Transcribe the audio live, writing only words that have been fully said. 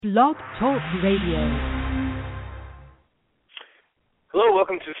Blog Talk Radio. Hello,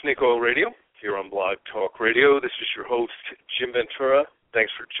 welcome to Snake Oil Radio here on Blog Talk Radio. This is your host, Jim Ventura.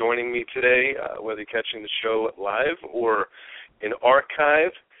 Thanks for joining me today, whether you're catching the show live or in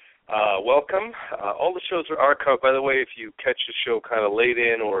archive. Welcome. All the shows are archived. By the way, if you catch the show kind of late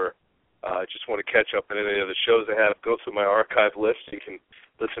in or just want to catch up on any of the shows I have, go through my archive list. You can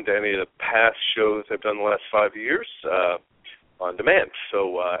listen to any of the past shows I've done the last 5 years on demand.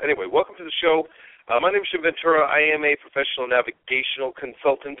 So anyway, welcome to the show. My name is Jim Ventura. I am a professional navigational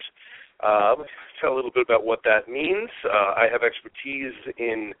consultant. Let me tell a little bit about what that means. I have expertise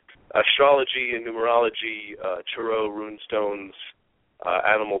in astrology and numerology, tarot, runestones,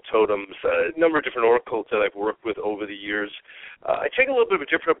 animal totems, a number of different oracles that I've worked with over the years. I take a little bit of a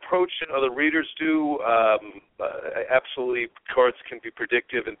different approach than other readers do. Absolutely, cards can be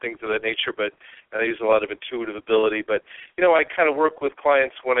predictive and things of that nature, but I use a lot of intuitive ability. But, you know, I kind of work with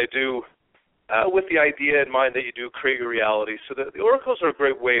clients when I do with the idea in mind that you do create your reality. So the oracles are a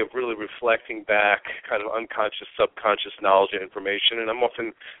great way of really reflecting back kind of unconscious, subconscious knowledge and information, and I'm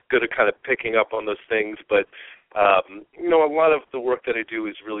often good at kind of picking up on those things, but you know, a lot of the work that I do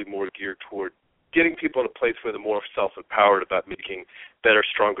is really more geared toward getting people in a place where they're more self-empowered about making better,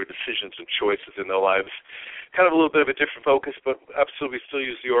 stronger decisions and choices in their lives. Kind of a little bit of a different focus, but absolutely still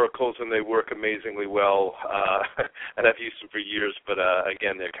use the oracles, and they work amazingly well. And I've used them for years, but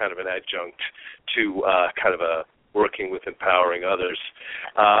again, they're kind of an adjunct to kind of a working with empowering others.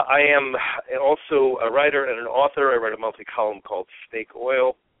 I am also a writer and an author. I write a monthly column called Snake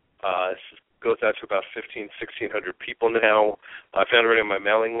Oil. This goes out to about 1,600 people now. I found it on my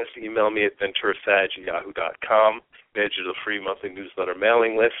mailing list. Email me at venturasag@yahoo.com. Manage the free monthly newsletter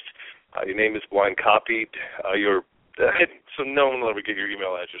mailing list. Your name is blind copied. So no one will ever get your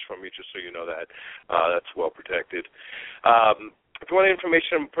email address from me, just so you know that. That's well protected. If you want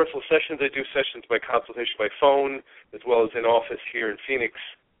information on personal sessions, I do sessions by consultation by phone, as well as in office here in Phoenix.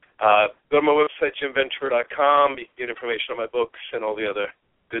 Go to my website, jimventura.com. You can get information on my books and all the other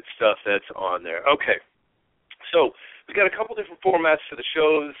good stuff that's on there. Okay, so we've got a couple different formats for the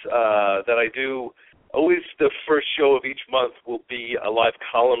shows that I do. Always the first show of each month will be a live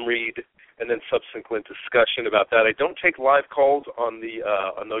column read and then subsequent discussion about that. I don't take live calls on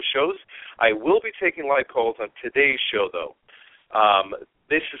those shows. I will be taking live calls on today's show, though.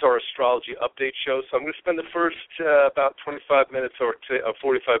 This is our astrology update show, so I'm going to spend the first about 25 minutes or a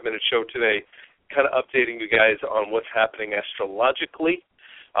 45-minute show today kind of updating you guys on what's happening astrologically.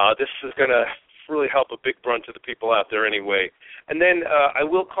 This is going to really help a big brunt of the people out there anyway. And then I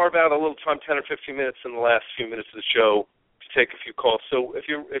will carve out a little time, 10 or 15 minutes in the last few minutes of the show to take a few calls. So if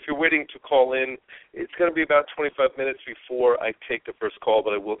you're waiting to call in, it's going to be about 25 minutes before I take the first call,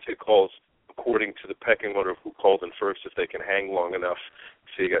 but I will take calls according to the pecking order of who called in first if they can hang long enough.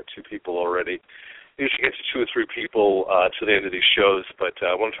 So you got two people already. Usually get to 2 or 3 people to the end of these shows, but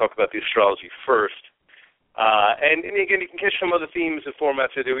I want to talk about the astrology first. And again, you can catch some other themes and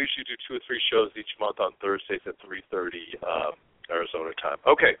formats I do. We usually do 2 or 3 shows each month on Thursdays at 3:30 Arizona time.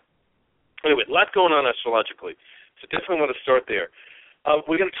 Okay. Anyway, a lot going on astrologically, so definitely want to start there.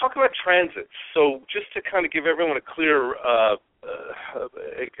 We're going to talk about transits. So just to kind of give everyone a clear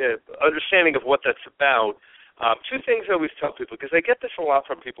understanding of what that's about, 2 things I always tell people, because I get this a lot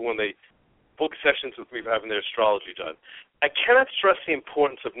from people when they book sessions with me for having their astrology done. I cannot stress the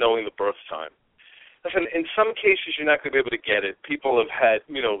importance of knowing the birth time. Listen, in some cases, you're not going to be able to get it. People have had,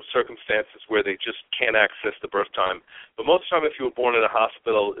 circumstances where they just can't access the birth time. But most of the time, if you were born in a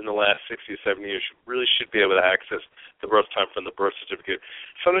hospital in the last 60 or 70 years, you really should be able to access the birth time from the birth certificate.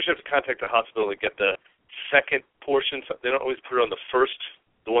 Sometimes you have to contact the hospital to get the second portion. They don't always put it on the first,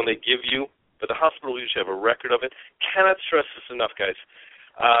 the one they give you, but the hospital usually have a record of it. Cannot stress this enough, guys.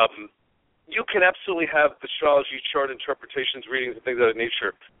 You can absolutely have astrology, chart interpretations, readings, and things of that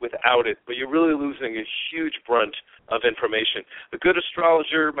nature without it, but you're really losing a huge brunt of information. A good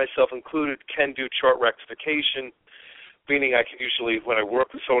astrologer, myself included, can do chart rectification, meaning I can usually, when I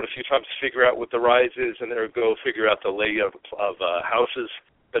work with someone a few times, figure out what the rise is and then go figure out the layout of houses.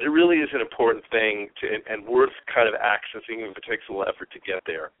 But it really is an important thing and worth kind of accessing, even if it takes a little effort to get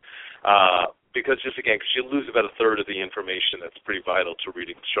there. Because you lose about a third of the information that's pretty vital to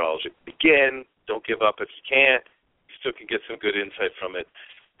reading astrology. Again, don't give up if you can't. You still can get some good insight from it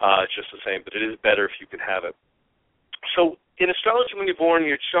just the same, but it is better if you can have it. So in astrology, when you're born,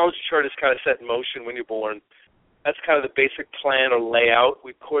 your astrology chart is kind of set in motion when you're born. That's kind of the basic plan or layout.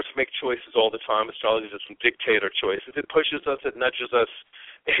 We, of course, make choices all the time. Astrology doesn't dictate our choices. It pushes us. It nudges us.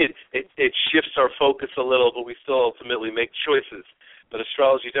 It shifts our focus a little, but we still ultimately make choices. But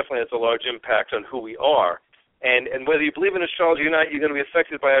astrology definitely has a large impact on who we are. And whether you believe in astrology or not, you're going to be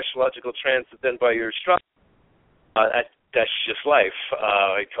affected by astrological transits and by your astrology. That's just life.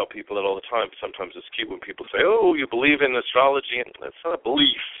 I tell people that all the time. Sometimes it's cute when people say, "Oh, you believe in astrology," and that's not a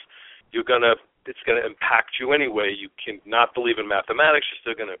belief. It's gonna impact you anyway. You can not believe in mathematics; you're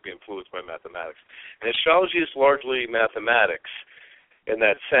still going to be influenced by mathematics. And astrology is largely mathematics in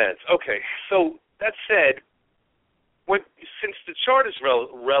that sense. Okay, so that said, since the chart is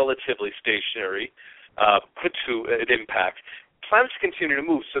relatively stationary, put to an impact, planets continue to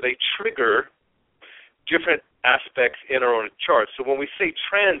move, so they trigger different aspects in our own chart. So when we say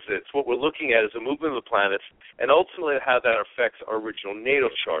transits, what we're looking at is the movement of the planets and ultimately how that affects our original natal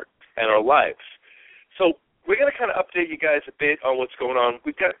chart and our lives. So we're going to kind of update you guys a bit on what's going on.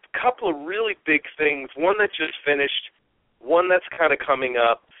 We've got a couple of really big things, one that just finished, one that's kind of coming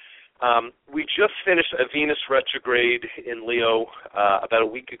up. We just finished a Venus retrograde in Leo about a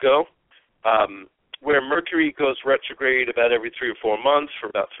week ago, where Mercury goes retrograde about every 3 or 4 months for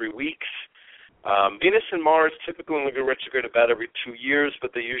about 3 weeks. Venus and Mars typically only go retrograde about every 2 years,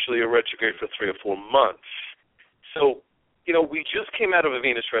 but they usually are retrograde for 3 or 4 months. So, we just came out of a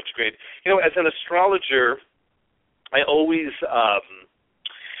Venus retrograde. As an astrologer, I always, I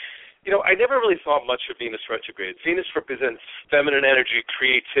never really thought much of Venus retrograde. Venus represents feminine energy,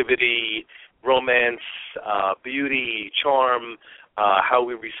 creativity, romance, beauty, charm, how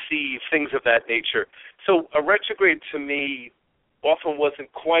we receive, things of that nature. So a retrograde to me often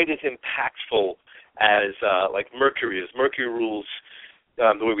wasn't quite as impactful as like Mercury is. Mercury rules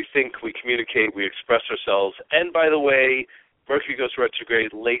the way we think, we communicate, we express ourselves. And by the way, Mercury goes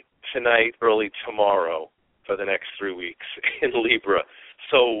retrograde late tonight, early tomorrow for the next 3 weeks in Libra.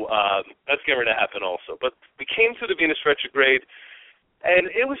 So that's going to happen also. But we came through the Venus retrograde, and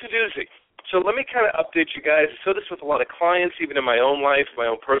it was a doozy. So let me kind of update you guys. I saw this with a lot of clients, even in my own life, my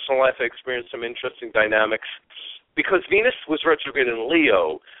own personal life. I experienced some interesting dynamics. Because Venus was retrograde in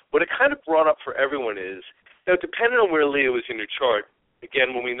Leo, what it kind of brought up for everyone is, depending on where Leo is in your chart,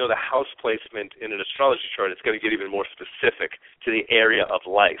 again, when we know the house placement in an astrology chart, it's going to get even more specific to the area of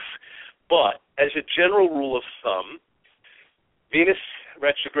life. But as a general rule of thumb, Venus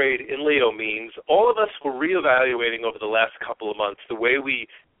retrograde in Leo means all of us were reevaluating over the last couple of months the way we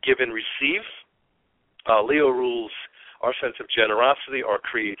give and receive. Leo rules our sense of generosity, our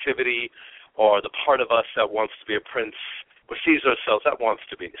creativity, or the part of us that wants to be a prince, or sees ourselves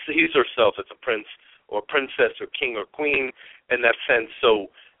sees ourselves as a prince or princess or king or queen in that sense.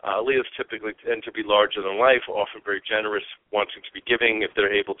 So Leos typically tend to be larger than life, often very generous, wanting to be giving. If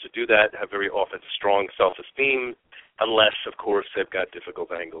they're able to do that, have very often strong self-esteem, unless, of course, they've got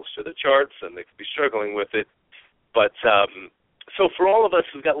difficult angles to the charts and they could be struggling with it. But so for all of us,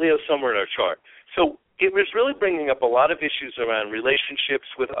 we've got Leo somewhere in our chart. So it was really bringing up a lot of issues around relationships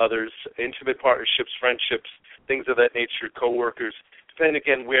with others, intimate partnerships, friendships, things of that nature, coworkers, depending,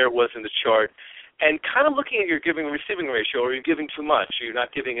 again, where it was in the chart, and kind of looking at your giving and receiving ratio. Are you giving too much? Are you not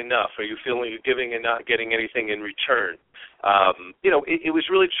giving enough? Are you feeling you're giving and not getting anything in return? It was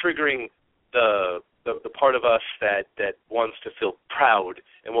really triggering the part of us that wants to feel proud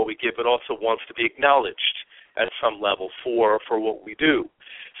in what we give, but also wants to be acknowledged at some level for what we do.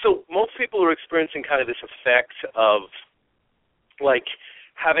 So most people are experiencing kind of this effect of like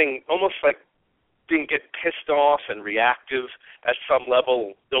having almost like get pissed off and reactive at some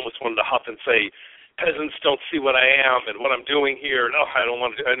level. They almost wanted to huff and say, peasants don't see what I am and what I'm doing here. No, I don't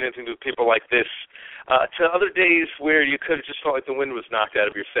want to do anything to people like this. To other days where you could have just felt like the wind was knocked out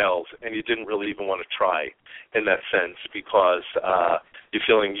of your sails and you didn't really even want to try in that sense because you're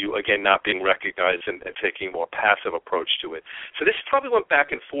feeling you, again, not being recognized and taking a more passive approach to it. So this probably went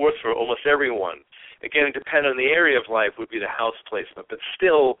back and forth for almost everyone. Again, depending on the area of life would be the house placement, but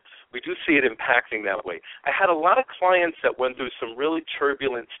still we do see it impacting that way. I had a lot of clients that went through some really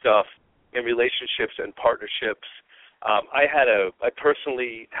turbulent stuff in relationships and partnerships. I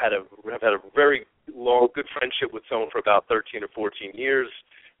personally have had a very long, good friendship with someone for about 13 or 14 years,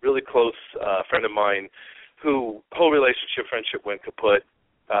 really close friend of mine, who whole relationship, friendship went kaput.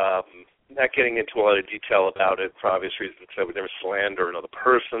 Not getting into a lot of detail about it for obvious reasons. I would never slander another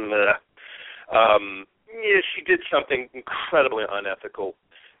person. She did something incredibly unethical.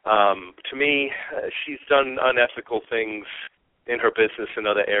 To me, she's done unethical things in her business and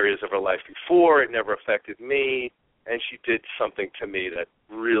other areas of her life before. It never affected me, and she did something to me that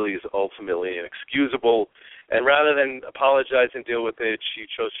really is ultimately inexcusable. And rather than apologize and deal with it, she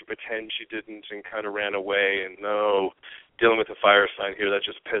chose to pretend she didn't and kind of ran away. And no, dealing with the fire sign here, that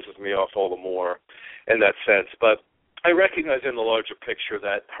just pisses me off all the more in that sense. But I recognize in the larger picture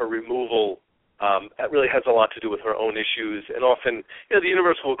that her removal that really has a lot to do with her own issues. And often, the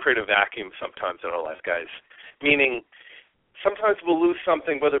universe will create a vacuum sometimes in our life, guys. meaning sometimes we'll lose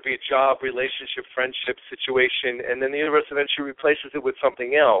something, whether it be a job, relationship, friendship, situation, and then the universe eventually replaces it with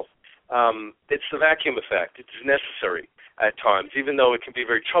something else. It's the vacuum effect. It's necessary at times, even though it can be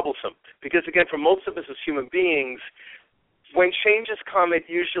very troublesome. Because, again, for most of us as human beings, when changes come, it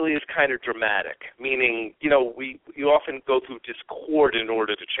usually is kind of dramatic, meaning, you often go through discord in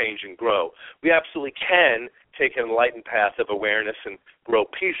order to change and grow. We absolutely can take an enlightened path of awareness and grow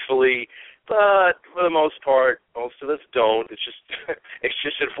peacefully, but for the most part, most of us don't. It's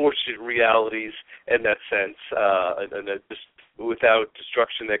just unfortunate realities in that sense, and without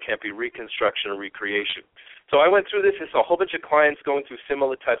destruction there can't be reconstruction or recreation. So I went through this. There's a whole bunch of clients going through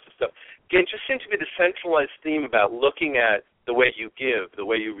similar types of stuff. Again, it just seems to be the centralized theme about looking at the way you give, the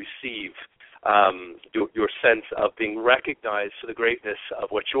way you receive, your sense of being recognized for the greatness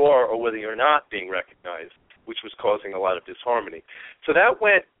of what you are, or whether you're not being recognized, which was causing a lot of disharmony. So that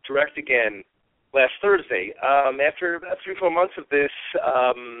went direct again last Thursday. After about 3-4 months of this,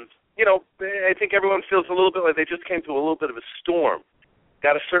 I think everyone feels a little bit like they just came through a little bit of a storm.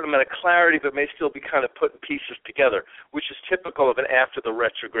 Got a certain amount of clarity, but may still be kind of putting pieces together, which is typical of an after the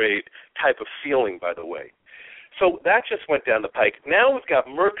retrograde type of feeling, by the way. So that just went down the pike. Now we've got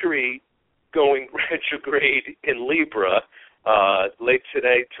Mercury going retrograde in Libra late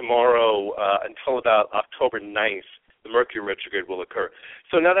today, tomorrow, until about October 9th. The Mercury retrograde will occur.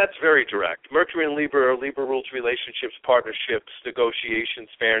 So now that's very direct. Mercury in Libra rules relationships, partnerships,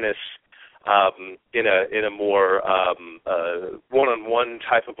 negotiations, fairness, in a more one-on-one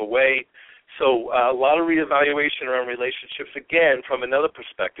type of a way. So a lot of reevaluation around relationships, again, from another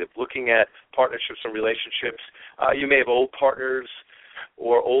perspective, looking at partnerships and relationships. You may have old partners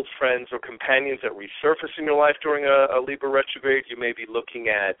or old friends or companions that resurface in your life during a Libra retrograde. You may be looking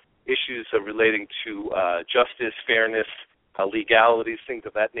at issues relating to justice, fairness, legalities, things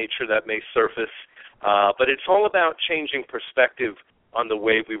of that nature that may surface. But it's all about changing perspective on the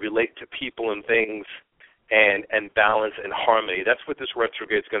way we relate to people and things, and balance and harmony. That's what this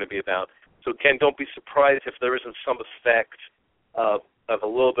retrograde is going to be about. So, again, don't be surprised if there isn't some effect of a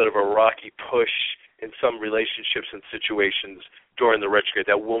little bit of a rocky push in some relationships and situations during the retrograde.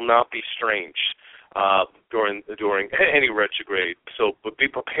 That will not be strange during any retrograde. So, but be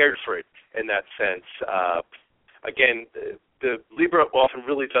prepared for it in that sense. Again, the Libra often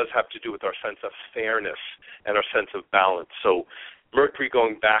really does have to do with our sense of fairness and our sense of balance. So Mercury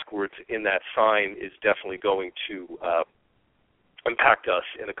going backwards in that sign is definitely going to impact us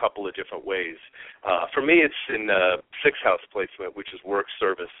in a couple of different ways. For me, it's in sixth house placement, which is work,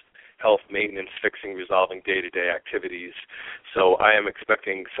 service, health, maintenance, fixing, resolving day-to-day activities. So I am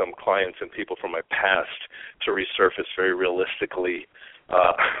expecting some clients and people from my past to resurface very realistically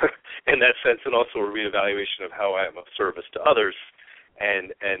in that sense, and also a reevaluation of how I am of service to others.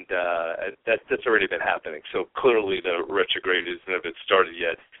 And that's already been happening. So clearly the retrograde hasn't been started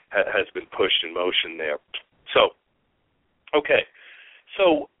yet, has been pushed in motion there. So, okay.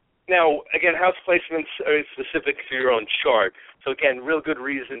 So now, again, house placements are specific to your own chart. So, again, real good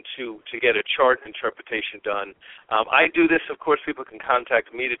reason to get a chart interpretation done. I do this. Of course, people can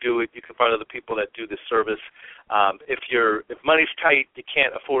contact me to do it. You can find other people that do this service. If money's tight, you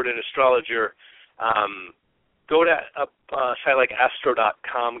can't afford an astrologer, go to a site like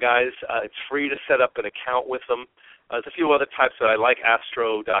Astro.com, guys. It's free to set up an account with them. There's a few other types that I like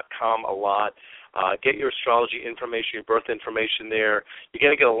Astro.com a lot. Get your astrology information, your birth information there. You're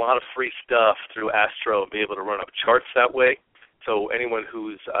going to get a lot of free stuff through Astro and be able to run up charts that way. So anyone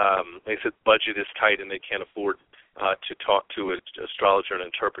whose, like I said, budget is tight and they can't afford to talk to an astrologer and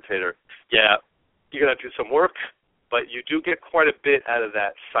interpreter, yeah, you're going to have to do some work. But you do get quite a bit out of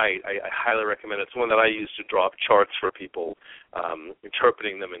that site. I highly recommend it. It's one that I use to draw up charts for people,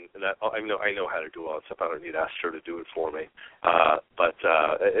 interpreting them, and that, I know how to do all that stuff. I don't need Astro to do it for me. But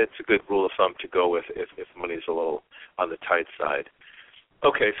it's a good rule of thumb to go with if money's a little on the tight side.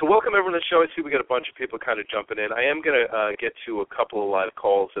 Okay, so welcome everyone to the show. I see we got a bunch of people kind of jumping in. I am going to get to a couple of live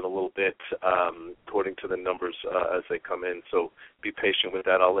calls in a little bit, according to the numbers as they come in. So be patient with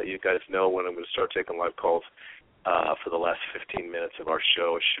that. I'll let you guys know when I'm going to start taking live calls. For the last 15 minutes of our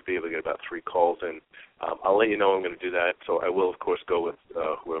show. I should be able to get about 3 calls in. I'll let you know I'm going to do that. So I will, of course, go with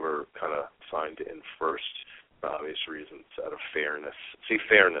whoever kind of signed in first for obvious reasons out of fairness. See,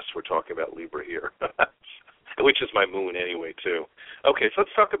 fairness, we're talking about Libra here, which is my moon anyway, too. Okay, so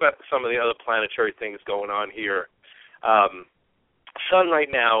let's talk about some of the other planetary things going on here. Sun right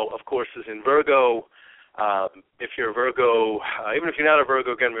now, of course, is in Virgo. If you're a Virgo, even if you're not a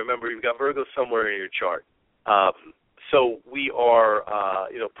Virgo, again, remember you've got Virgo somewhere in your chart. So we are,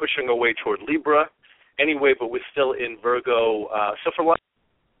 pushing away toward Libra anyway, but we're still in Virgo. So for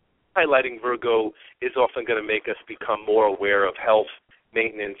highlighting Virgo is often going to make us become more aware of health,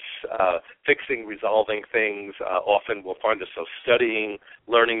 maintenance, fixing, resolving things. Often we'll find ourselves studying,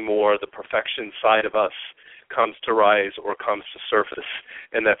 learning more. The perfection side of us comes to rise or comes to surface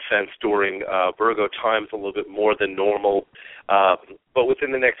in that sense during Virgo times a little bit more than normal. But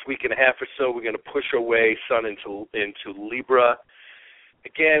within the next week and a half or so, we're going to push our way Sun into Libra.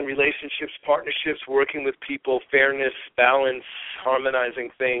 Again, relationships, partnerships, working with people, fairness, balance,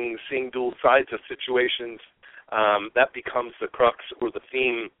 harmonizing things, seeing dual sides of situations. That becomes the crux or the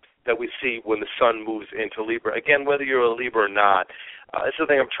theme that we see when the Sun moves into Libra. Again, whether you're a Libra or not, it's the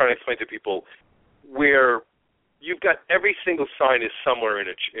thing I'm trying to explain to people, where you've got every single sign is somewhere in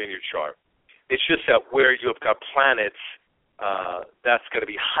your chart. It's just that where you've got planets, that's going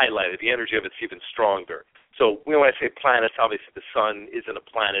to be highlighted. The energy of it's even stronger. So when I say planets, obviously the Sun isn't a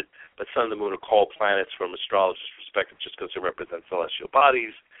planet, but Sun and the Moon are called planets from astrologer's perspective just because they represent celestial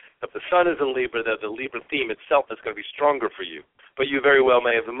bodies. If the Sun is in Libra, the Libra theme itself is going to be stronger for you. But you very well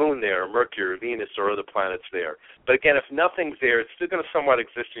may have the Moon there, or Mercury, or Venus, or other planets there. But again, if nothing's there, it's still going to somewhat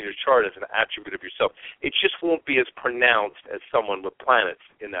exist in your chart as an attribute of yourself. It just won't be as pronounced as someone with planets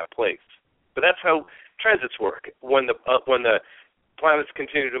in that place. But that's how transits work. When the planets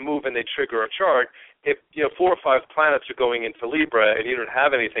continue to move and they trigger a chart, if 4 or 5 planets are going into Libra and you don't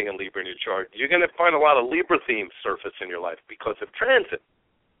have anything in Libra in your chart, you're going to find a lot of Libra themes surface in your life because of transit.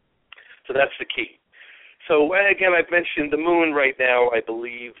 So that's the key. So again, I've mentioned the Moon right now, I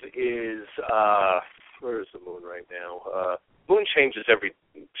believe, is where is the Moon right now? Moon changes every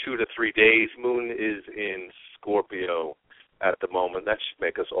 2 to 3 days. Moon is in Scorpio at the moment. That should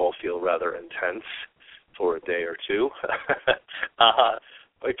make us all feel rather intense for a day or two.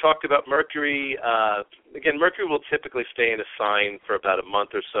 I talked about Mercury. Again, Mercury will typically stay in a sign for about a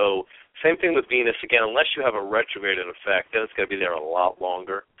month or so. Same thing with Venus. Again, unless you have a retrograde effect, then it's going to be there a lot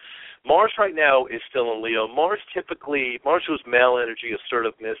longer. Mars right now is still in Leo. Mars shows male energy,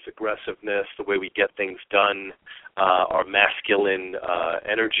 assertiveness, aggressiveness, the way we get things done, our masculine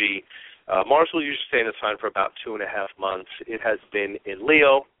energy. Mars will usually stay in a sign for about 2.5 months. It has been in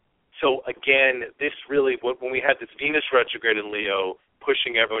Leo. So again, this really, when we had this Venus retrograde in Leo,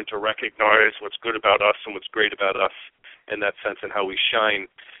 pushing everyone to recognize what's good about us and what's great about us in that sense and how we shine.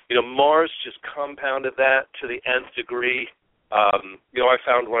 Mars just compounded that to the nth degree. I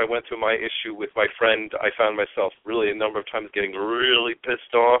found when I went through my issue with my friend, I found myself really a number of times getting really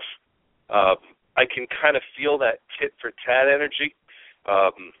pissed off. I can kind of feel that tit-for-tat energy.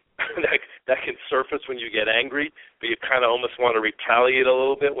 That can surface when you get angry, but you kind of almost want to retaliate a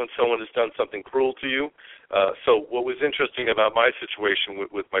little bit when someone has done something cruel to you. So what was interesting about my situation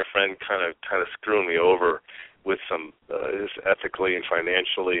with my friend kind of screwing me over with some ethically and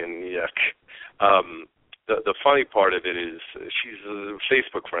financially and yuck. The funny part of it is she's a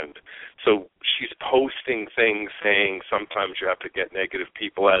Facebook friend, so she's posting things saying sometimes you have to get negative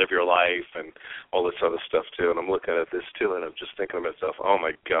people out of your life and all this other stuff too. And I'm looking at this too, and I'm just thinking to myself, oh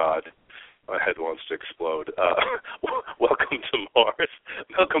my God, my head wants to explode. Welcome to Mars.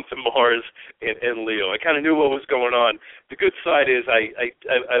 Welcome to Mars in Leo. I kind of knew what was going on. The good side is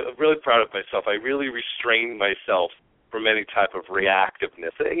I'm really proud of myself. I really restrained myself from any type of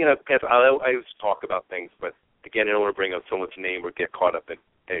reactiveness. I always talk about things, but again, I don't want to bring up someone's name or get caught up in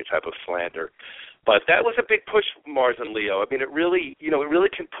any type of slander. But that was a big push for Mars and Leo. I mean, it really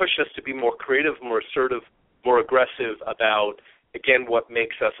can push us to be more creative, more assertive, more aggressive about, again, what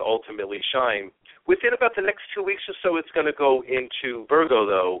makes us ultimately shine. Within about the next 2 weeks or so, it's going to go into Virgo,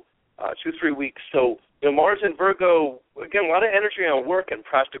 though, 2-3 weeks. So, Mars and Virgo, again, a lot of energy on work and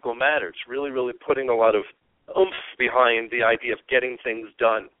practical matters, really, really putting a lot of oomph behind the idea of getting things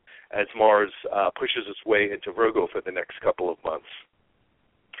done as Mars pushes its way into Virgo for the next couple of months.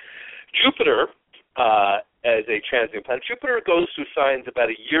 Jupiter, as a transiting planet, Jupiter goes through signs about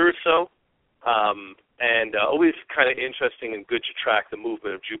a year or so, and always kind of interesting and good to track the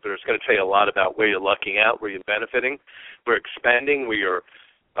movement of Jupiter. It's going to tell you a lot about where you're lucking out, where you're benefiting, where you're expanding, where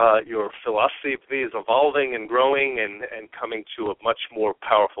your philosophy is evolving and growing and coming to a much more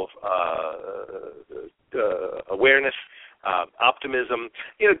powerful awareness, optimism.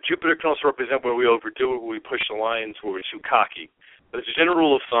 Jupiter can also represent where we overdo it, where we push the lines, where we're too cocky. But as a general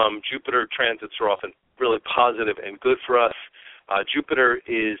rule of thumb, Jupiter transits are often really positive and good for us. Jupiter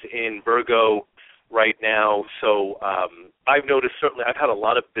is in Virgo right now, so I've noticed certainly I've had a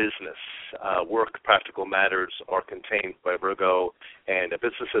lot of business, work, practical matters are contained by Virgo, and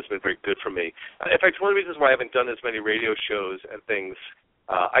business has been very good for me. In fact, one of the reasons why I haven't done as many radio shows and things,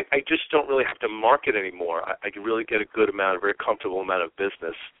 I just don't really have to market anymore. I can really get a good amount, a very comfortable amount of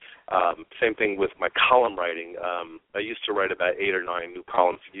business Same thing with my column writing. I used to write about 8 or 9 new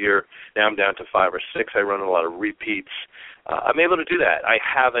columns a year. Now I'm down to 5 or 6. I run a lot of repeats. I'm able to do that. I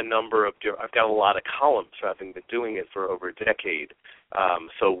have I've got a lot of columns, having been doing it for over a decade.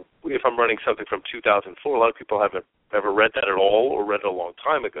 So if I'm running something from 2004, a lot of people haven't ever read that at all or read it a long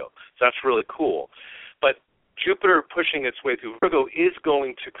time ago. So that's really cool. But Jupiter pushing its way through Virgo is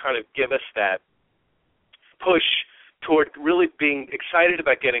going to kind of give us that push toward really being excited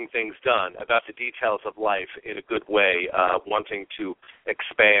about getting things done, about the details of life in a good way, wanting to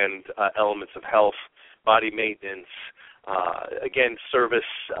expand elements of health, body maintenance, again, service,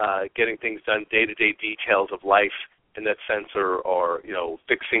 getting things done, day-to-day details of life in that sense, or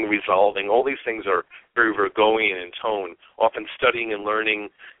fixing, resolving. All these things are very Virgoian in tone, often studying and learning.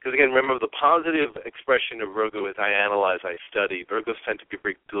 Because, again, remember, the positive expression of Virgo is I analyze, I study. Virgos tend to be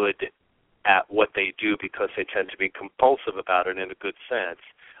very good at what they do because they tend to be compulsive about it in a good sense.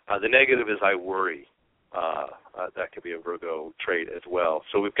 The negative is I worry. That could be a Virgo trait as well.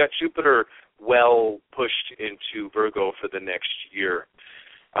 So we've got Jupiter well pushed into Virgo for the next year.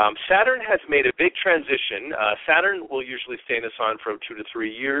 Saturn has made a big transition. Saturn will usually stay in the sign for 2 to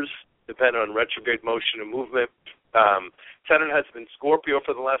 3 years, depending on retrograde motion and movement. Saturn has been Scorpio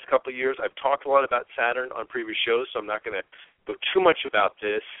for the last couple of years. I've talked a lot about Saturn on previous shows, so I'm not going to go too much about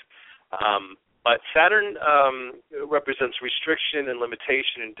this. But Saturn represents restriction and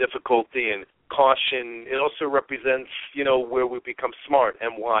limitation and difficulty and caution. It also represents, where we become smart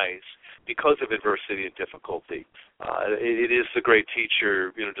and wise because of adversity and difficulty. It is the great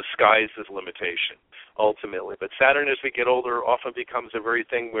teacher, disguised as limitation, ultimately. But Saturn, as we get older, often becomes a very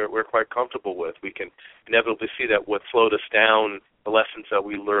thing we're quite comfortable with. We can inevitably see that what slowed us down, the lessons that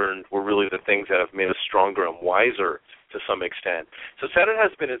we learned, were really the things that have made us stronger and wiser to some extent. So Saturn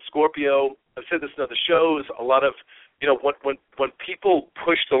has been in Scorpio. I've said this in other shows. A lot of, when people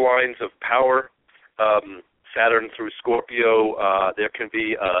push the lines of power, Saturn through Scorpio, there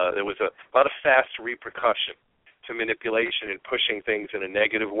was a lot of fast repercussion to manipulation and pushing things in a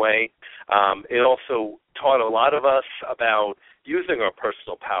negative way. It also taught a lot of us about using our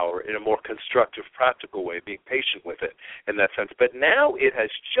personal power in a more constructive, practical way, being patient with it in that sense. But now it has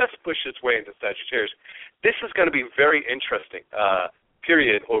just pushed its way into Sagittarius. This is going to be very interesting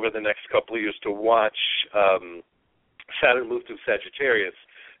period over the next couple of years to watch Saturn move through Sagittarius,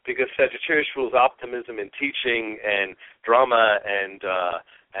 because Sagittarius rules optimism and teaching and drama and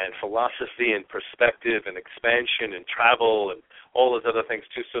philosophy and perspective and expansion and travel and all those other things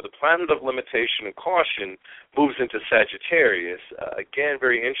too. So the planet of limitation and caution moves into Sagittarius. Again,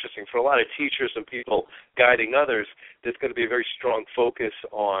 very interesting for a lot of teachers and people guiding others. There's going to be a very strong focus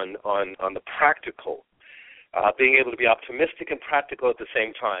on the practical, being able to be optimistic and practical at the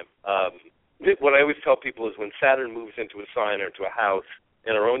same time. What I always tell people is when Saturn moves into a sign or into a house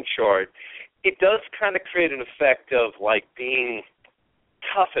in our own chart, it does kind of create an effect of like being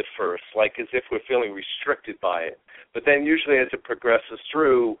tough at first, like as if we're feeling restricted by it. But then usually as it progresses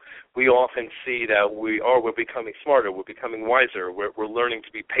through, we often see that we're becoming smarter, we're becoming wiser, we're learning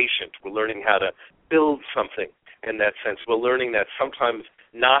to be patient, we're learning how to build something in that sense. We're learning that sometimes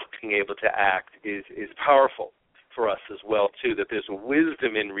not being able to act is powerful for us as well, too, that there's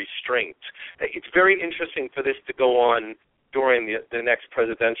wisdom in restraint. It's very interesting for this to go on during the next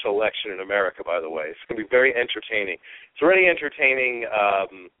presidential election in America, by the way. It's going to be very entertaining. It's already entertaining,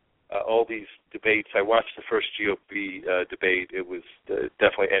 all these debates. I watched the first GOP debate. It was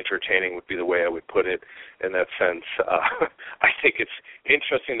definitely entertaining would be the way I would put it in that sense. I think it's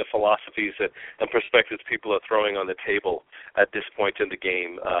interesting the philosophies and perspectives people are throwing on the table at this point in the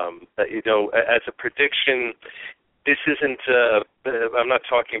game. As a prediction, this isn't, I'm not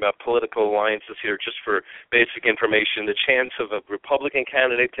talking about political alliances here, just for basic information. The chance of a Republican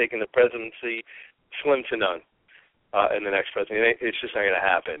candidate taking the presidency, slim to none in the next presidency. It's just not going to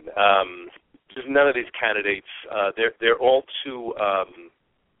happen. None of these candidates, they're all too,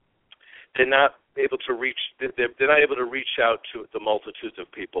 they're not able to reach out to the multitudes of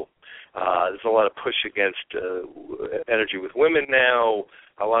people. There's a lot of push against energy with women now.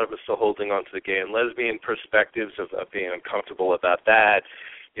 A lot of us still holding on to the gay and lesbian perspectives of being uncomfortable about that.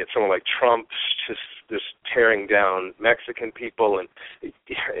 You have someone like Trump just tearing down Mexican people, and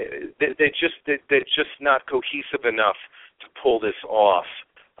they're just not cohesive enough to pull this off.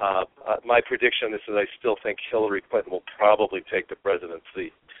 My prediction on this is I still think Hillary Clinton will probably take the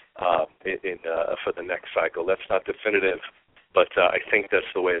presidency for the next cycle. That's not definitive, but I think that's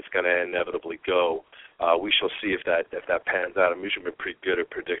the way it's going to inevitably go. We shall see if that pans out. I'm usually pretty good at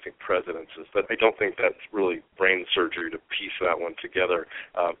predicting presidencies, but I don't think that's really brain surgery to piece that one together.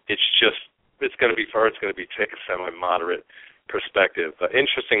 It's going to be take a semi-moderate perspective.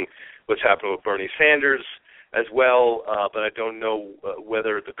 Interesting what's happening with Bernie Sanders as well, but I don't know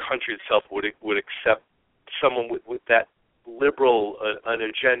whether the country itself would accept someone with that liberal an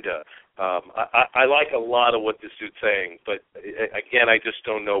agenda. I like a lot of what this dude's saying, but again, I just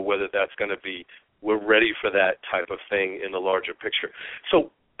don't know whether that's going to be, we're ready for that type of thing in the larger picture.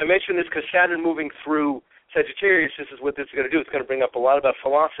 So I mentioned this because Saturn moving through Sagittarius, this is what this is going to do. It's going to bring up a lot about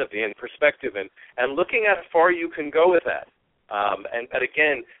philosophy and perspective and looking at how far you can go with that. And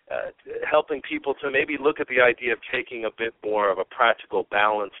again, helping people to maybe look at the idea of taking a bit more of a practical,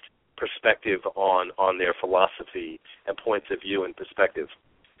 balanced perspective on their philosophy and points of view and perspective.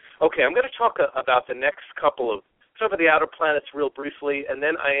 Okay, I'm going to talk about the next couple of some of the outer planets real briefly, and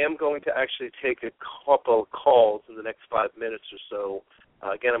then I am going to actually take a couple calls in the next 5 minutes or so.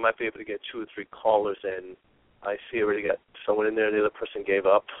 Again, I might be able to get 2 or 3 callers in. I see I already got someone in there. The other person gave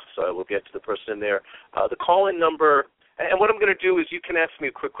up, so I will get to the person in there. The call-in number, and what I'm going to do is you can ask me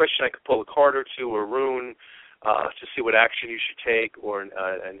a quick question. I could pull a card or two or a rune to see what action you should take, or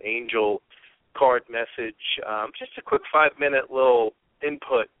an angel card message. Just a quick 5-minute little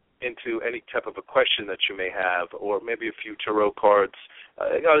input into any type of a question that you may have, or maybe a few tarot cards.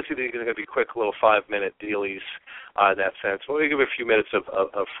 Obviously, they're going to be quick little 5-minute dealies in that sense. We'll give a few minutes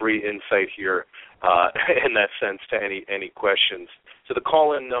of free insight here in that sense to any questions. So the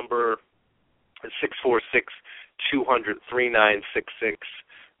call-in number is 646-200-3966.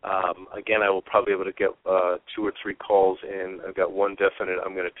 Again, I will probably be able to get 2 or 3 calls in. I've got one definite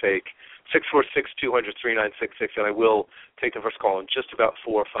I'm going to take. 646-200-3966, and I will take the first call in just about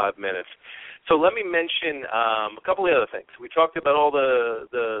 4 or 5 minutes. So let me mention a couple of other things. We talked about all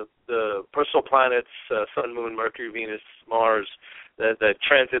the personal planets, Sun, Moon, Mercury, Venus, Mars, the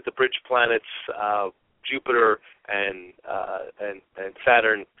transit, the bridge planets, Jupiter and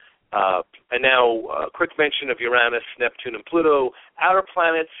Saturn. And now a quick mention of Uranus, Neptune, and Pluto. Outer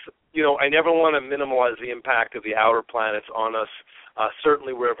planets, I never want to minimize the impact of the outer planets on us.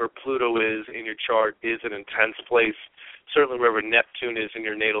 Certainly wherever Pluto is in your chart is an intense place. Certainly wherever Neptune is in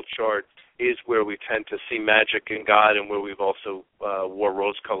your natal chart is where we tend to see magic and God, and where we've also wore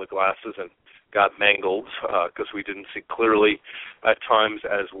rose-colored glasses and got mangled because we didn't see clearly at times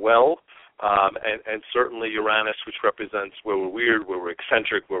as well. And certainly Uranus, which represents where we're weird, where we're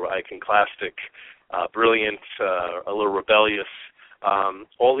eccentric, where we're iconoclastic, brilliant, a little rebellious.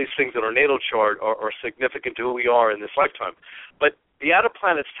 All these things in our natal chart are significant to who we are in this lifetime. But the outer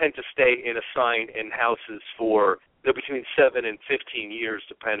planets tend to stay in a sign in houses for between 7 and 15 years,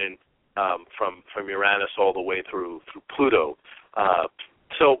 depending from Uranus all the way through Pluto.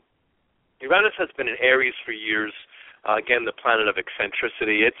 So Uranus has been in Aries for years. Again, the planet of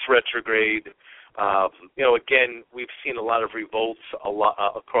eccentricity. It's retrograde. Again, we've seen a lot of revolts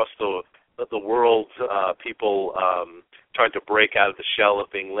across the world. People trying to break out of the shell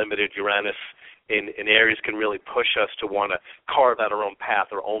of being limited. Uranus in Aries can really push us to want to carve out our own path,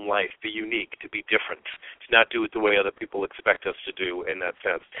 our own life, be unique, to be different, to not do it the way other people expect us to do in that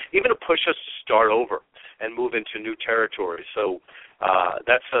sense. Even to push us to start over and move into new territory. So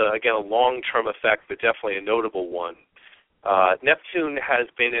that's, again, a long-term effect, but definitely a notable one. Neptune has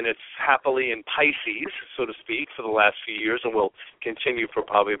been in its happily in Pisces, so to speak, for the last few years, and will continue for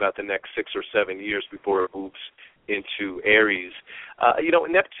probably about the next 6 or 7 years before it moves into Aries.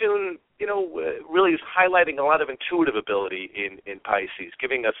 Neptune, really is highlighting a lot of intuitive ability in Pisces,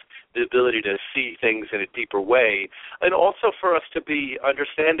 giving us the ability to see things in a deeper way, and also for us to be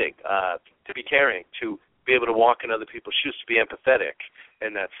understanding, to be caring, to be able to walk in other people's shoes, to be empathetic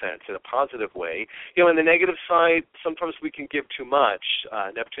in that sense, in a positive way. On the negative side, sometimes we can give too much.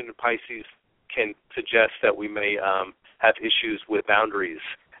 Neptune and Pisces can suggest that we may have issues with boundaries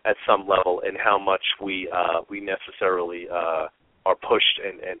at some level and how much we necessarily are pushed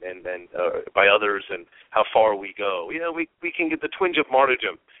and by others and how far we go. We can get the twinge of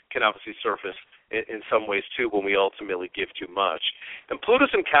martyrdom can obviously surface in some ways too when we ultimately give too much. And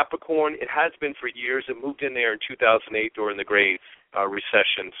Pluto's in Capricorn. It has been for years. It moved in there in 2008 during the Great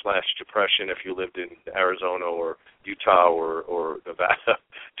Recession/Depression if you lived in Arizona or Utah or Nevada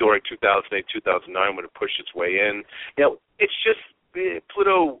during 2008, 2009 when it pushed its way in. It's just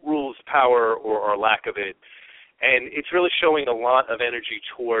Pluto rules power or lack of it. And it's really showing a lot of energy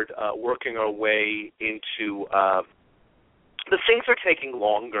toward working our way into the things are taking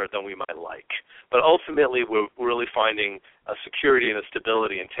longer than we might like. But ultimately, we're really finding a security and a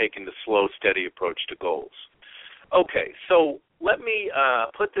stability and taking the slow, steady approach to goals. Okay, so let me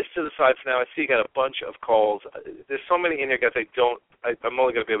put this to the side for now. I see you got a bunch of calls. There's so many in here, guys. I'm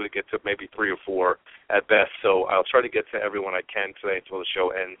only going to be able to get to maybe 3 or 4 at best. So I'll try to get to everyone I can today until the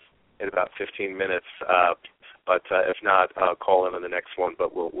show ends in about 15 minutes. But if not, I'll call in on the next one,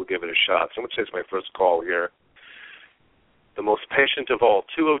 but we'll give it a shot. So I'm going to take my first call here. The most patient of all,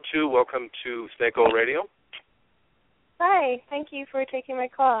 202, welcome to Snake Oil Radio. Hi, thank you for taking my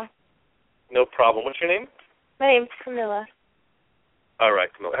call. No problem. What's your name? My name's Camilla. All right,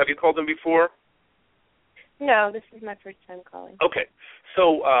 Camilla. Have you called in before? No, this is my first time calling. Okay.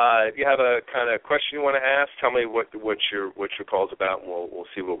 So you have a kind of question you want to ask? Tell me what your call's about, and we'll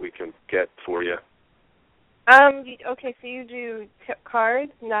see what we can get for you. Okay, so you do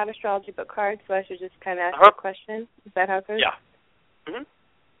cards, not astrology, but cards, so I should just kind of ask you a question? Is that how it goes? Yeah. Mm-hmm.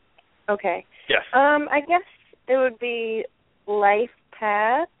 Okay. Yes. I guess it would be life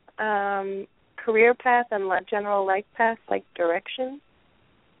path, career path, and general life path, like direction.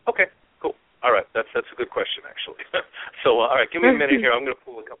 Okay, cool. All right, that's a good question, actually. So, all right, give me a minute here. I'm going to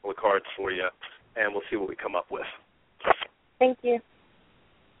pull a couple of cards for you, and we'll see what we come up with. Thank you.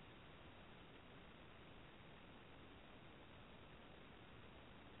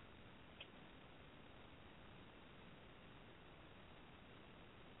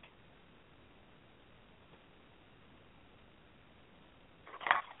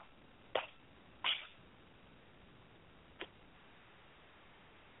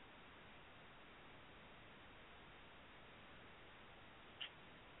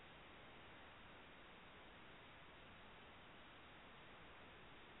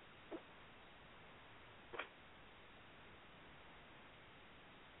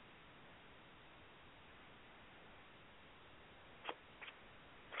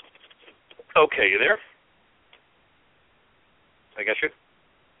 Okay, you there? I got you.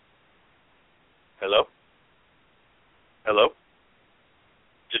 Hello? Hello?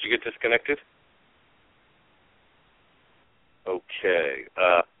 Did you get disconnected? Okay.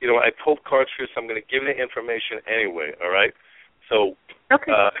 I pulled cards for you, so I'm going to give you the information anyway, all right? So,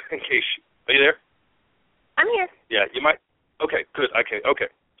 okay. In case are you there? I'm here. Yeah, you might. Okay, good. Okay,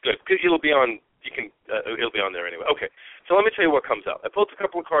 good. Because it'll be on. It'll be on there anyway. Okay. So let me tell you what comes out. I pulled a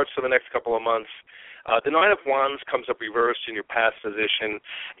couple of cards for the next couple of months. The Nine of Wands comes up reversed in your past position.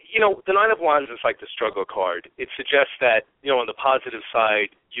 The Nine of Wands is like the struggle card. It suggests that, on the positive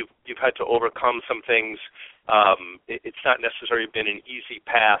side, you've had to overcome some things. It's not necessarily been an easy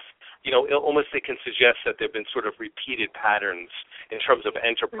path. Almost they can suggest that there have been sort of repeated patterns in terms of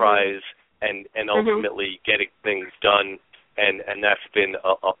enterprise and ultimately getting things done. And that's been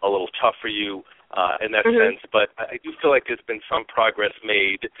a little tough for you in that sense. But I do feel like there's been some progress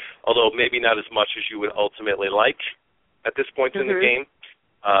made, although maybe not as much as you would ultimately like at this point in the game.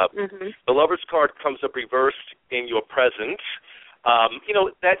 The Lover's card comes up reversed in your present.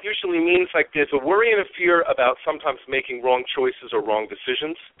 That usually means like there's a worry and a fear about sometimes making wrong choices or wrong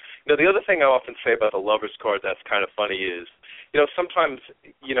decisions. The other thing I often say about the Lover's card that's kind of funny is, sometimes,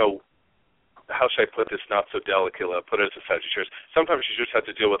 how should I put this not so delicately? I'll put it as a Sagittarius. Sometimes you just have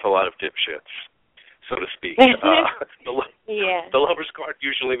to deal with a lot of dipshits, so to speak. The Lover's card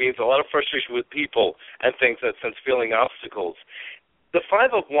usually means a lot of frustration with people and things that sense feeling obstacles. The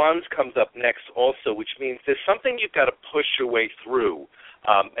Five of Wands comes up next also, which means there's something you've got to push your way through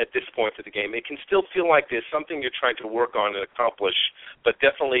at this point of the game. It can still feel like there's something you're trying to work on and accomplish, but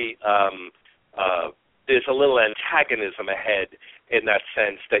definitely there's a little antagonism ahead in that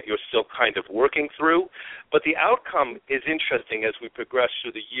sense that you're still kind of working through. But the outcome is interesting as we progress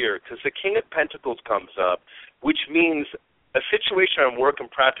through the year because the King of Pentacles comes up, which means a situation on work and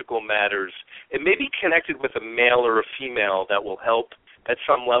practical matters. It may be connected with a male or a female that will help at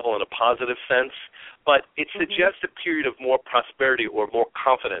some level in a positive sense, but it suggests a period of more prosperity or more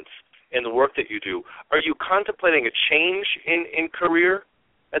confidence in the work that you do. Are you contemplating a change in career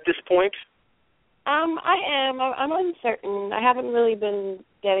at this point? I am. I'm uncertain. I haven't really been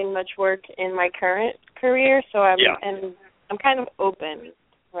getting much work in my current career, so I'm kind of open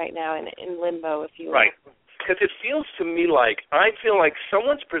right now in limbo, if you will. Right. Because it feels to me like I feel like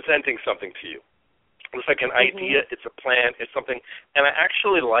someone's presenting something to you. It's like an idea, it's a plan, it's something, and I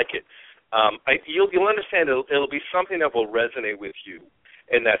actually like it. You'll understand it'll be something that will resonate with you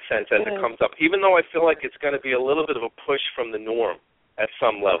in that sense as it comes up, even though I feel like it's going to be a little bit of a push from the norm at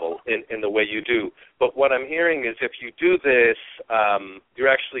some level in the way you do. But what I'm hearing is if you do this,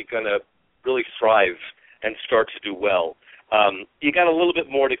 you're actually going to really thrive and start to do well. You got a little bit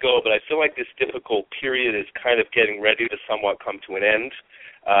more to go, but I feel like this difficult period is kind of getting ready to somewhat come to an end.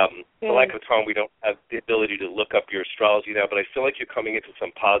 For lack of time, we don't have the ability to look up your astrology now, but I feel like you're coming into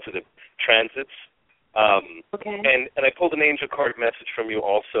some positive transits. And I pulled an angel card message from you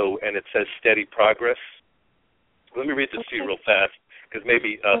also, and it says steady progress. Let me read this to you real fast, because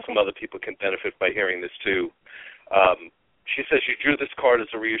maybe some other people can benefit by hearing this too. She says you drew this card as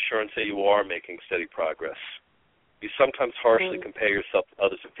a reassurance that you are making steady progress. You sometimes harshly compare yourself to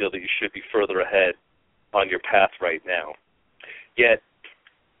others and feel that you should be further ahead on your path right now. Yet,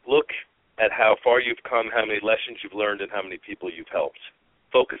 look at how far you've come, how many lessons you've learned, and how many people you've helped.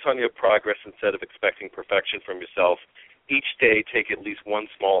 Focus on your progress instead of expecting perfection from yourself. Each day, take at least one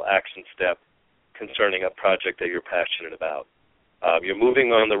small action step concerning a project that you're passionate about. You're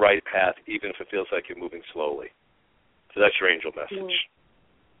moving on the right path, even if it feels like you're moving slowly. So that's your angel message.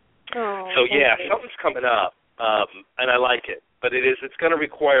 Oh, so, something's coming up, and I like it. But it's going to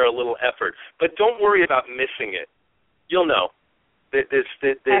require a little effort. But don't worry about missing it. You'll know. It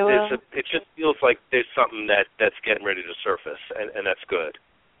just feels like there's something that's getting ready to surface, and that's good.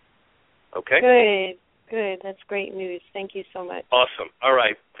 Okay? Good. That's great news. Thank you so much. Awesome. All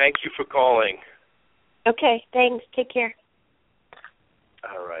right. Thank you for calling. Okay, thanks. Take care.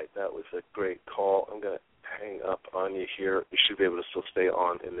 All right. That was a great call. I'm going to hang up on you here. You should be able to still stay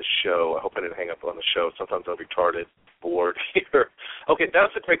on in the show. I hope I didn't hang up on the show. Sometimes I'm retarded, bored here. Okay, that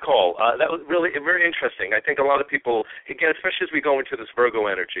was a great call. That was really very interesting. I think a lot of people, again, especially as we go into this Virgo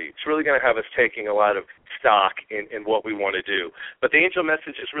energy, it's really going to have us taking a lot of stock in what we want to do. But the angel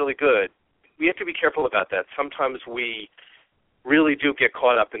message is really good. We have to be careful about that. Sometimes we really do get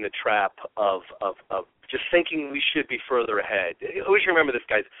caught up in the trap of just thinking we should be further ahead. Always remember this,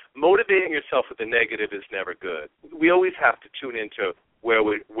 guys. Motivating yourself with the negative is never good. We always have to tune into where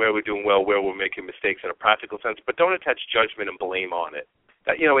we're doing well, where we're making mistakes in a practical sense, but don't attach judgment and blame on it.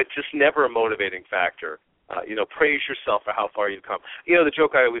 It's just never a motivating factor. Praise yourself for how far you've come. The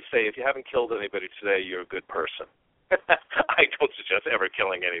joke I always say, if you haven't killed anybody today, you're a good person. I don't suggest ever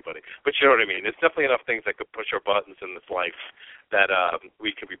killing anybody, but you know what I mean. There's definitely enough things that could push our buttons in this life that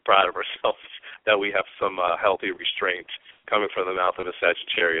we can be proud of ourselves, that we have some healthy restraint coming from the mouth of a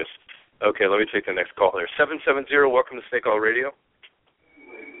Sagittarius. Okay, let me take the next call here. 770, welcome to Snake Oil Radio.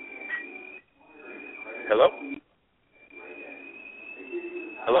 Hello?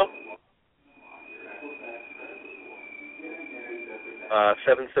 Hello?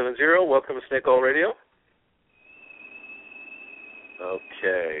 770, welcome to Snake Oil Radio.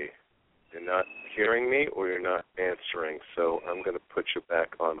 Okay. You're not hearing me or you're not answering, so I'm going to put you back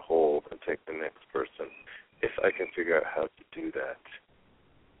on hold and take the next person, if I can figure out how to do that.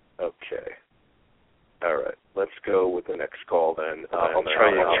 Okay. All right. Let's go with the next call then. I'll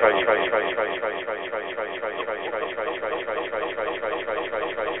try you.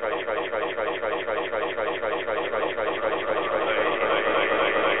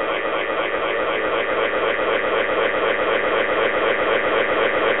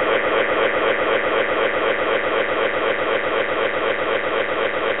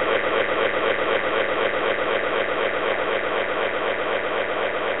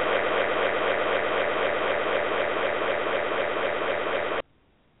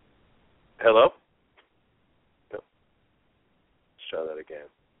 Hello? No. Let's try that again.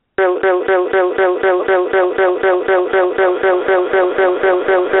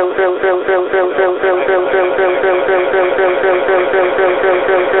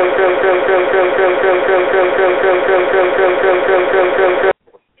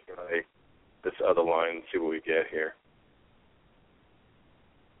 Try this other line and see what we get here.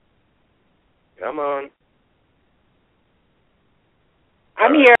 Come on.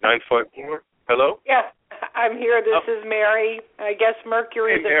 I'm here. 954. Hello? Yeah, I'm here. This is Mary. I guess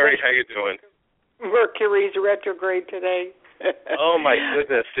Mercury's... Hey, Mary, how you doing? Mercury's retrograde today. Oh, my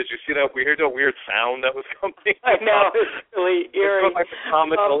goodness. Did you see that weird sound that was coming? I know. It's really eerie. It's like a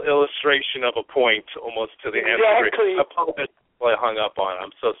comical illustration of a point almost to the answer. Exactly. I apologize I hung up on. I'm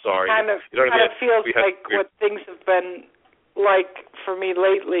so sorry. Kind of feels like what things have been like for me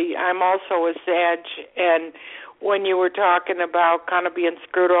lately. I'm also a Sag, and when you were talking about kind of being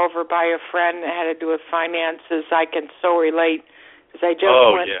screwed over by a friend that had to do with finances, I can so relate because I just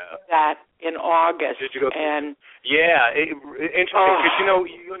went through that in August. Did you go through? Interesting because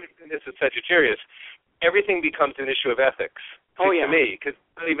you understand this as Sagittarius. Everything becomes an issue of ethics to me, because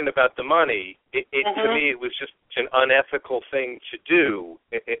it's not even about the money. To me, it was just an unethical thing to do.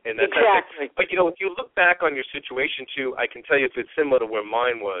 Exactly. But, if you look back on your situation, too, I can tell you if it's similar to where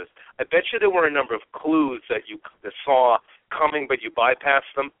mine was, I bet you there were a number of clues that you saw coming, but you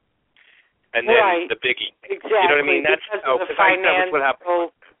bypassed them. And then the biggie. Exactly. You know what I mean? That's that was what happened.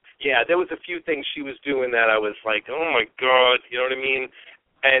 Yeah, there was a few things she was doing that I was like, oh, my God. You know what I mean?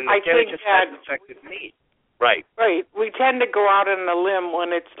 And again, it just hadn't affected me. Right. Right. We tend to go out on a limb when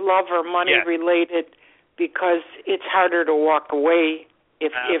it's love or money related because it's harder to walk away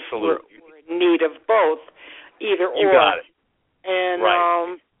if we're in need of both, either or. You got it. And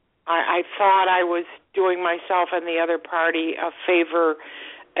I thought I was doing myself and the other party a favor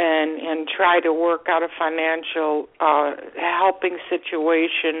and try to work out a financial helping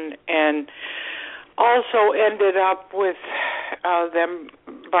situation, and also ended up with them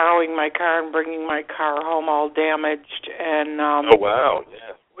borrowing my car and bringing my car home all damaged. And oh, wow.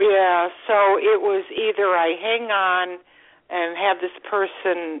 Yeah, so it was either I hang on and have this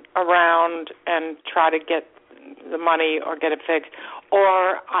person around and try to get the money or get it fixed,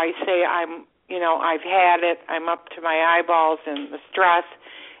 or I say I've had it, I'm up to my eyeballs in the stress,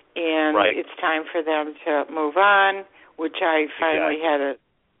 and it's time for them to move on, which I finally had to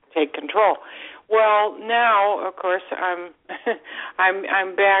take control. Well, now, of course,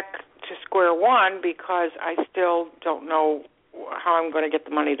 I'm back to square one because I still don't know how I'm going to get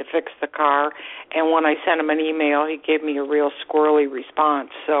the money to fix the car. And when I sent him an email, he gave me a real squirrely response.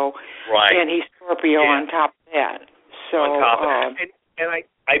 So, and he's Scorpio on top of that. So, on top of that. And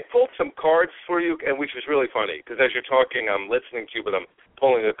I pulled some cards for you, and which was really funny because as you're talking, I'm listening to you, but I'm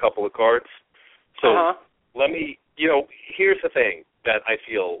pulling a couple of cards. So let me, here's the thing that I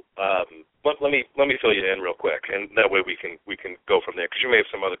feel. Let me fill you in real quick, and that way we can go from there. Because you may have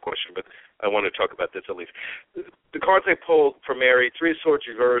some other question, but I want to talk about this at least. The cards I pulled for Mary: Three of Swords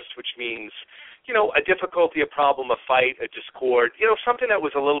reversed, which means a difficulty, a problem, a fight, a discord. Something that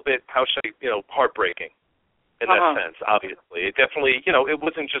was a little bit heartbreaking in that sense. Obviously, it definitely it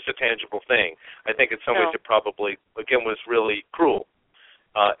wasn't just a tangible thing. I think in some ways it probably again was really cruel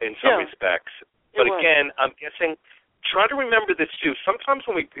in some respects. But again, I'm guessing. Try to remember this, too. Sometimes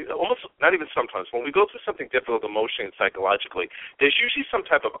when not even sometimes, when we go through something difficult emotionally and psychologically, there's usually some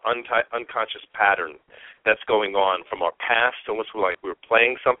type of unconscious pattern that's going on from our past, almost like we were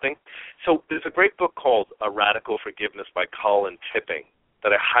playing something. So there's a great book called Radical Forgiveness by Colin Tipping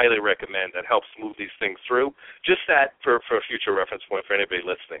that I highly recommend that helps move these things through. Just that for a future reference point for anybody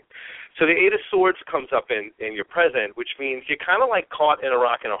listening. So the Eight of Swords comes up in your present, which means you're kind of like caught in a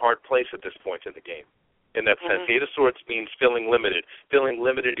rock and a hard place at this point in the game. In that sense, the Eight of Swords means feeling limited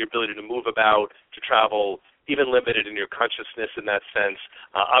in your ability to move about, to travel, even limited in your consciousness in that sense.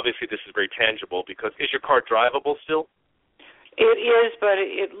 Obviously, this is very tangible because is your car drivable still? It is, but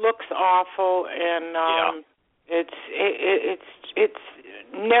it looks awful, and it's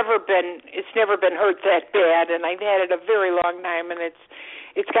never been hurt that bad, and I've had it a very long time, and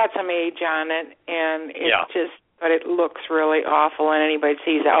it's got some age on it, and it's just. But it looks really awful, and anybody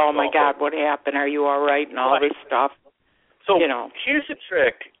sees it, oh, my God, what happened? Are you all right? And all this stuff. So here's a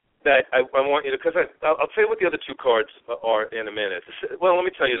trick that I want you to, because I'll tell you what the other two cards are in a minute. Well, let me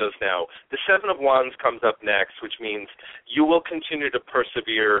tell you those now. The Seven of Wands comes up next, which means you will continue to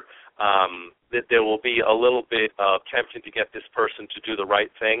persevere, that there will be a little bit of tempting to get this person to do the right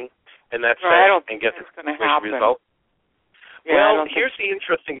thing, and that's and get the result. Yeah, well, here's the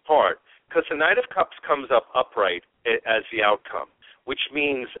interesting part. Because the Knight of Cups comes up upright as the outcome, which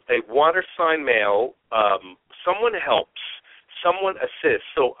means a water sign male, someone helps, someone assists.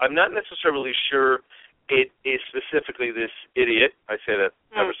 So I'm not necessarily sure it is specifically this idiot. I say that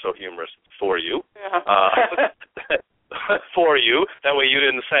ever so humorous for you. For you. That way you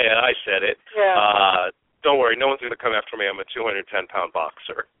didn't say it, I said it. Yeah. Don't worry, no one's going to come after me. I'm a 210-pound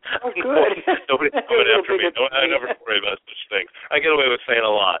boxer. Oh, good. Nobody's coming after me. I never worry about such things. I get away with saying a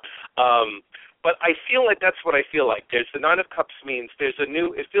lot. But I feel like that's what I feel like. There's the Nine of Cups means there's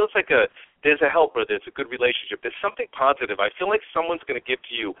it feels like there's a helper, there's a good relationship. There's something positive. I feel like someone's going to give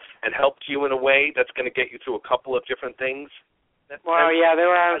to you and help to you in a way that's going to get you through a couple of different things. Well,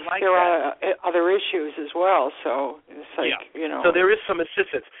 there are other issues as well, so it's like, So there is some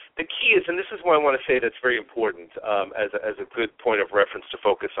assistance. The key is, and this is what I want to say that's very important as a good point of reference to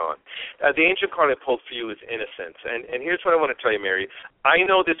focus on. The angel card I pulled for you is innocence, and here's what I want to tell you, Mary. I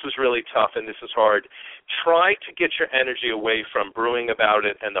know this was really tough and this is hard. Try to get your energy away from brewing about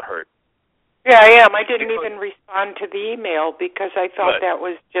it and the hurt. Yeah, I am. I didn't even respond to the email because I thought that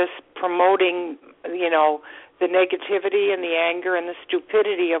was just promoting, the negativity and the anger and the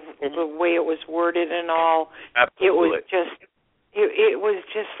stupidity of the way it was worded and all. Absolutely. It was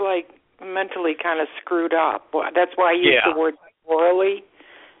just like mentally kind of screwed up. That's why I used the word squirrely.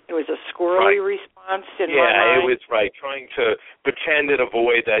 It was a squirrely response in my mind. Yeah, it was trying to pretend and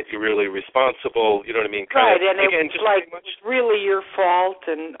avoid that you're really responsible. You know what I mean? And it was like it was really your fault,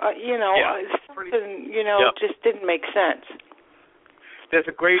 and something just didn't make sense. There's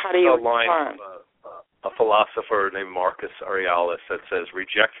a great line from a philosopher named Marcus Aurelius that says,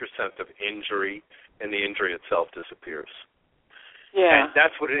 "Reject your sense of injury, and the injury itself disappears." Yeah, and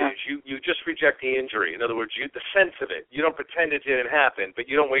that's what it is. You just reject the injury. In other words, the sense of it. You don't pretend it didn't happen, but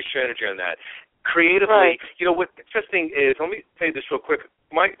you don't waste your energy on that. Creatively, what's interesting is, let me tell you this real quick.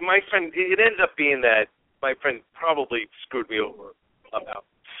 My friend, it ended up being that my friend probably screwed me over about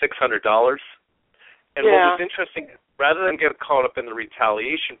 $600. And what was interesting, rather than get caught up in the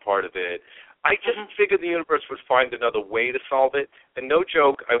retaliation part of it, I just figured the universe would find another way to solve it. And no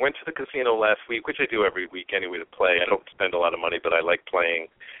joke, I went to the casino last week, which I do every week anyway to play. I don't spend a lot of money, but I like playing.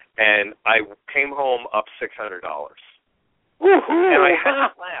 And I came home up $600. And I had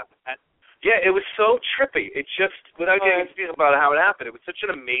to laugh. Yeah, it was so trippy. It just, without getting speaking about how it happened, it was such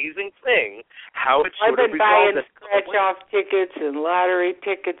an amazing thing how it sort of resolved. I've been buying scratch-off tickets and lottery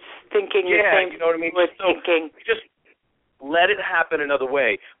tickets thinking the same you know what I mean? Just let it happen another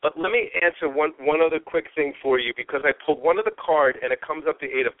way. But let me answer one other quick thing for you, because I pulled one of the card and it comes up the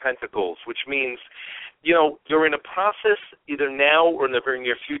Eight of Pentacles, which means, you're in a process either now or in the very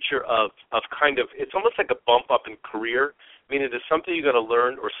near future of kind of, it's almost like a bump up in career, meaning there's something you're going to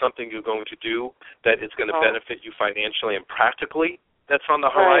learn or something you're going to do that is going to benefit you financially and practically. That's on the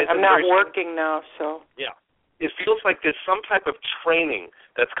horizon. I'm not working now, so. Yeah. It feels like there's some type of training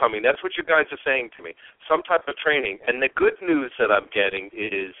that's coming. That's what you guys are saying to me, some type of training. And the good news that I'm getting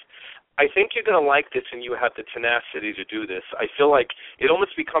is I think you're going to like this and you have the tenacity to do this. I feel like it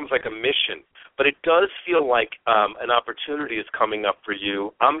almost becomes like a mission, but it does feel like an opportunity is coming up for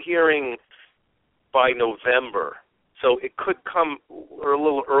you. I'm hearing by November. So it could come or a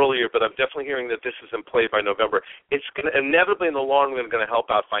little earlier, but I'm definitely hearing that this is in play by November. It's going to inevitably in the long run going to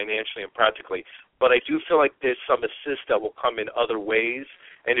help out financially and practically, but I do feel like there's some assist that will come in other ways,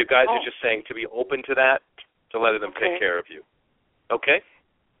 and you guys are just saying to be open to that, to let them take care of you. Okay?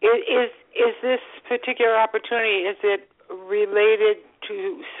 Is this particular opportunity, is it related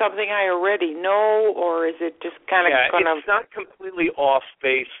to something I already know, or is it just kind of it's not completely off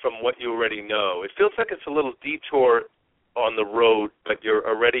base from what you already know. It feels like it's a little detour on the road, but there's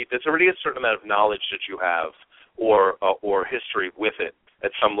already a certain amount of knowledge that you have or history with it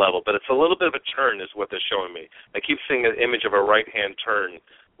at some level, but it's a little bit of a turn is what they're showing me. I keep seeing an image of a right-hand turn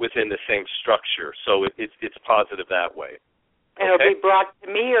within the same structure, so it's positive that way. And it'll be brought to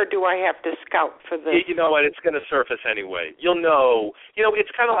me, or do I have to scout for this? You know what? It's going to surface anyway. You'll know.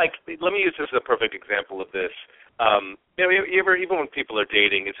 It's kind of like, let me use this as a perfect example of this. Even when people are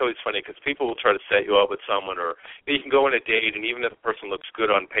dating, it's always funny because people will try to set you up with someone, or you can go on a date, and even if the person looks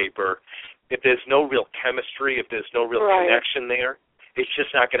good on paper, if there's no real chemistry, if there's no real connection there, it's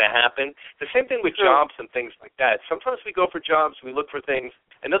just not going to happen. The same thing with jobs and things like that. Sometimes we go for jobs, we look for things,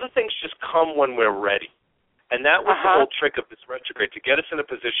 and other things just come when we're ready. And that was the whole trick of this retrograde, to get us in a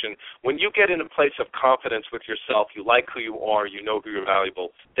position when you get in a place of confidence with yourself, you like who you are, you know who you're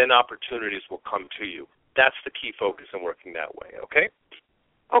valuable, then opportunities will come to you. That's the key focus in working that way, okay?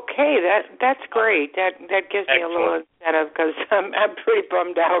 Okay, that's great. That gives me a little incentive because I'm pretty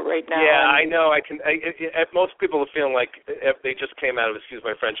bummed out right now. Yeah, I know. Most people are feeling like if they just came out of, excuse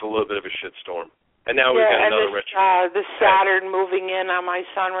my French, a little bit of a shitstorm. And now we've got another retrograde. The Saturn moving in on my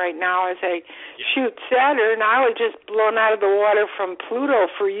son right now. I say, shoot, Saturn, I was just blown out of the water from Pluto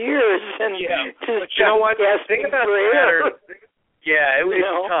for years. And but you know what? Think about Saturn. It was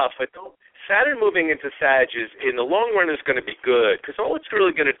tough. Saturn moving into Sag in the long run is going to be good, because all it's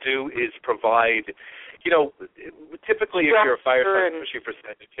really going to do is provide, typically if you're a fire sign, especially for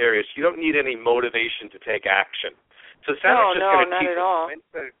Sagittarius, you don't need any motivation to take action. So Saturn's just going to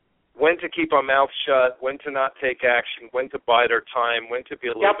keep when to keep our mouth shut, when to not take action, when to bide our time, when to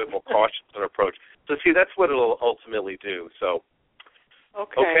be a little bit more cautious in our approach. So, see, that's what it'll ultimately do. So,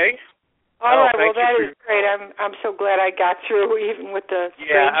 okay? All right, well, that is great. I'm so glad I got through, even with the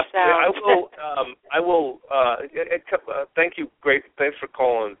strange sound. I will. Thank you. Great. Thanks for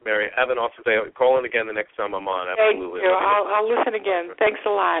calling, Mary. Have an awesome day. Call in again the next time I'm on. Absolutely. Thank you. I'll listen again. Thanks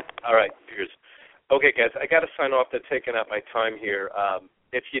a lot. All right. Cheers. Okay, guys, I got to sign off. They're taking up my time here.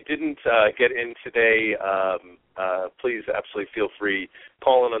 If you didn't get in today, please absolutely feel free.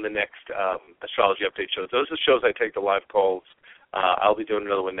 Call in on the next Astrology Update shows. Those are the shows I take the live calls. I'll be doing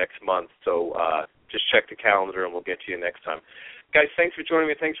another one next month, so just check the calendar and we'll get to you next time. Guys, thanks for joining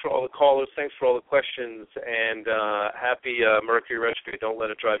me. Thanks for all the callers. Thanks for all the questions. And happy Mercury retrograde. Don't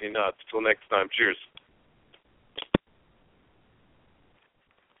let it drive you nuts. Till next time. Cheers.